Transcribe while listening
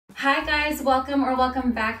Hi guys,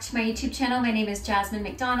 welcome back to my YouTube channel. My name is Jasmine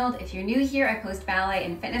McDonald. If you're new here, I post ballet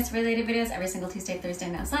and fitness related videos every single Tuesday, Thursday,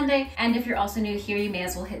 and now Sunday. And if you're also new here, you may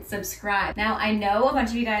as well hit subscribe. Now, I know a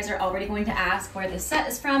bunch of you guys are already going to ask where this set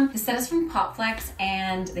is from. This set is from Popflex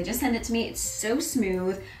and they just sent it to me. It's so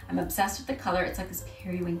smooth. I'm obsessed with the color. It's like this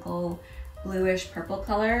periwinkle bluish purple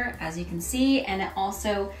color, as you can see. And it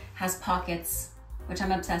also has pockets, which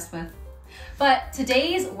I'm obsessed with. But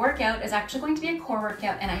today's workout is actually going to be a core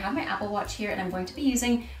workout, and I have my Apple Watch here and I'm going to be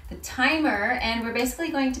using the timer, and we're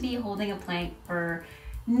basically going to be holding a plank for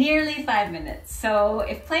nearly 5 minutes. So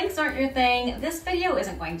if planks aren't your thing, this video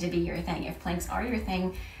isn't going to be your thing. If planks are your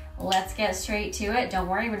thing, let's get straight to it. Don't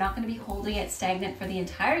worry, we're not going to be holding it stagnant for the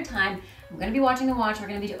entire time. I'm going to be watching the watch, we're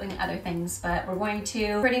going to be doing other things, but we're going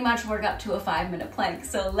to pretty much work up to a 5-minute plank.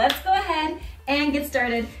 So let's go ahead and get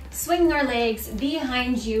started. Swinging our legs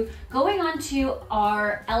behind you, going onto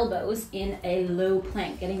our elbows in a low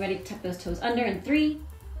plank. Getting ready to tuck those toes under in 3,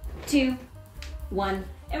 2, 1,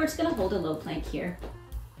 and we're just going to hold a low plank here.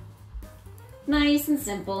 Nice and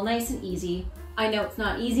simple, nice and easy. I know it's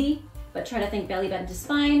not easy, but try to think belly button to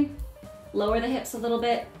spine. Lower the hips a little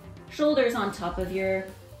bit, shoulders on top of your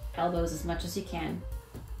elbows as much as you can.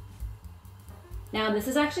 Now, this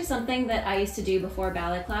is actually something that I used to do before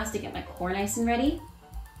ballet class to get my core nice and ready.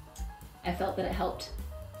 I felt that it helped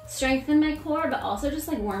strengthen my core, but also just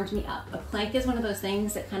like warmed me up. A plank is one of those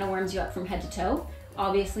things that kind of warms you up from head to toe.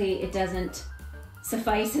 Obviously, it doesn't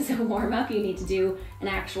suffice as a warm-up. You need to do an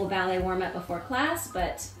actual ballet warm-up before class,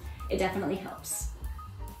 but it definitely helps.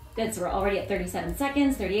 Good, so we're already at 37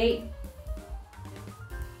 seconds, 38.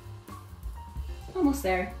 Almost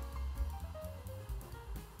there.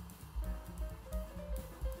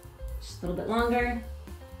 Just a little bit longer.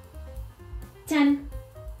 10,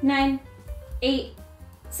 9, 8,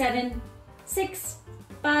 7, 6,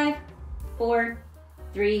 5, 4,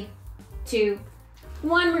 3, 2,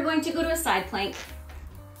 1. We're going to go to a side plank.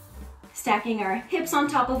 Stacking our hips on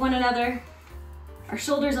top of one another, our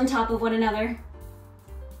shoulders on top of one another.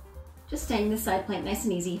 Just staying this side plank nice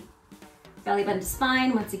and easy. Belly button to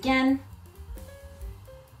spine once again.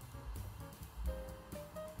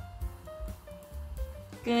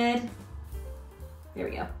 Good. There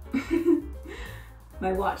we go.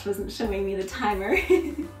 My watch wasn't showing me the timer.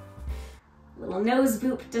 Little nose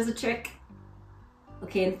boop does a trick.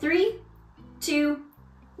 Okay, in 3, 2,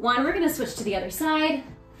 1, we're gonna switch to the other side.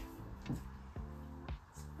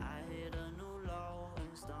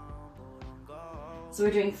 So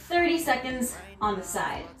we're doing 30 seconds on the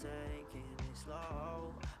side.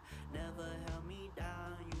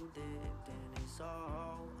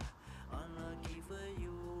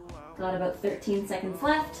 Got about 13 seconds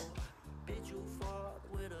left.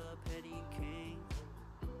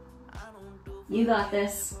 You got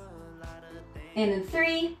this. And in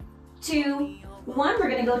 3, 2, 1, we're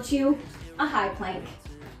gonna go to a high plank.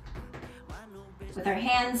 With our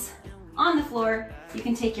hands on the floor, you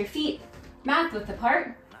can take your feet mat width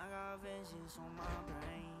apart.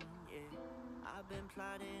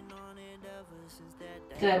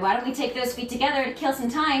 Good, why don't we take those feet together to kill some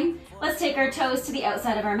time. Let's take our toes to the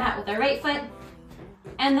outside of our mat with our right foot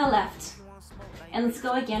and the left. And let's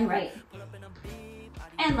go again, right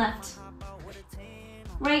and left.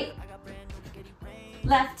 Right,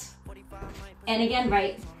 left, and again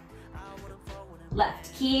right,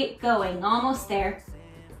 left. Keep going, almost there.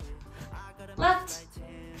 Left,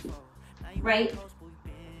 right,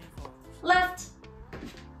 left,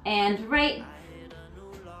 and right,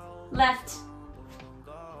 left,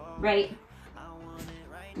 right,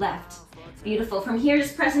 left. Beautiful. From here,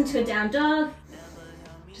 just press into a down dog.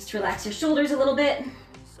 Just relax your shoulders a little bit.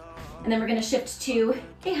 And then we're gonna shift to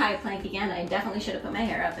a high plank again. I definitely should have put my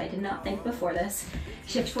hair up. I did not think before this.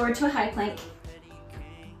 Shift forward to a high plank.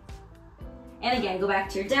 And again, go back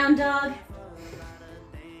to your down dog.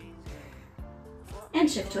 And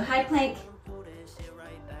shift to a high plank.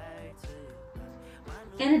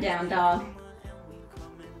 And a down dog.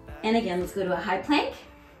 And again, let's go to a high plank.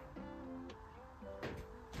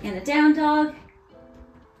 And a down dog.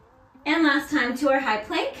 And last time to our high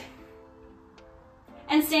plank.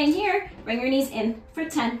 And staying here, bring your knees in for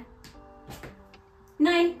 10,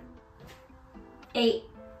 9, 8,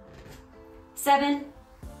 7,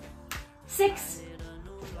 6,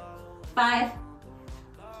 5,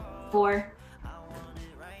 4,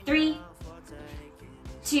 3,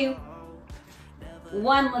 2,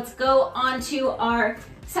 1. Let's go on to our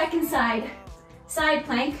second side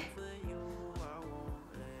plank.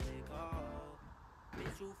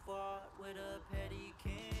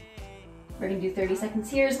 We're gonna do 30 seconds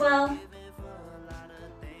here as well.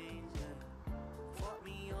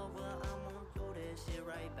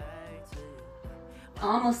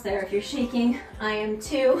 Almost there. If you're shaking, I am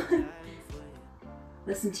too.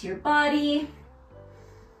 Listen to your body.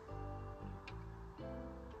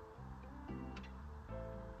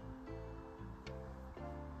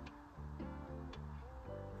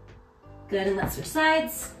 Good, and let's switch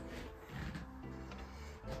sides.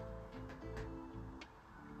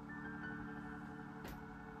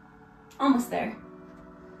 Almost there.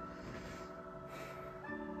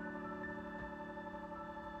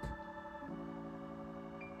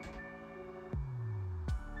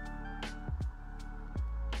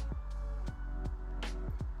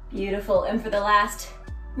 Beautiful, and for the last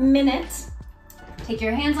minute, take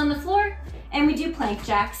your hands on the floor and we do plank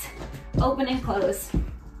jacks, open and close.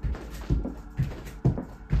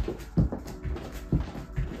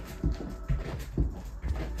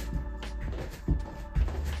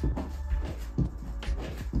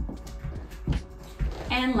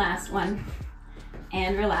 And last one,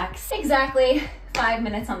 and relax. Exactly 5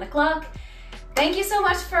 minutes on the clock. Thank you so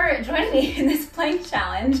much for joining me in this plank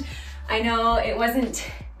challenge. I know it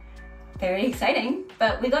wasn't very exciting,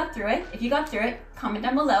 but we got through it. If you got through it, comment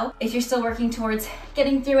down below. If you're still working towards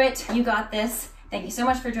getting through it, you got this. Thank you so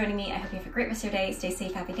much for joining me. I hope you have a great rest of your day. Stay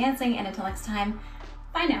safe, happy dancing, and until next time,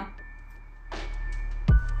 bye now.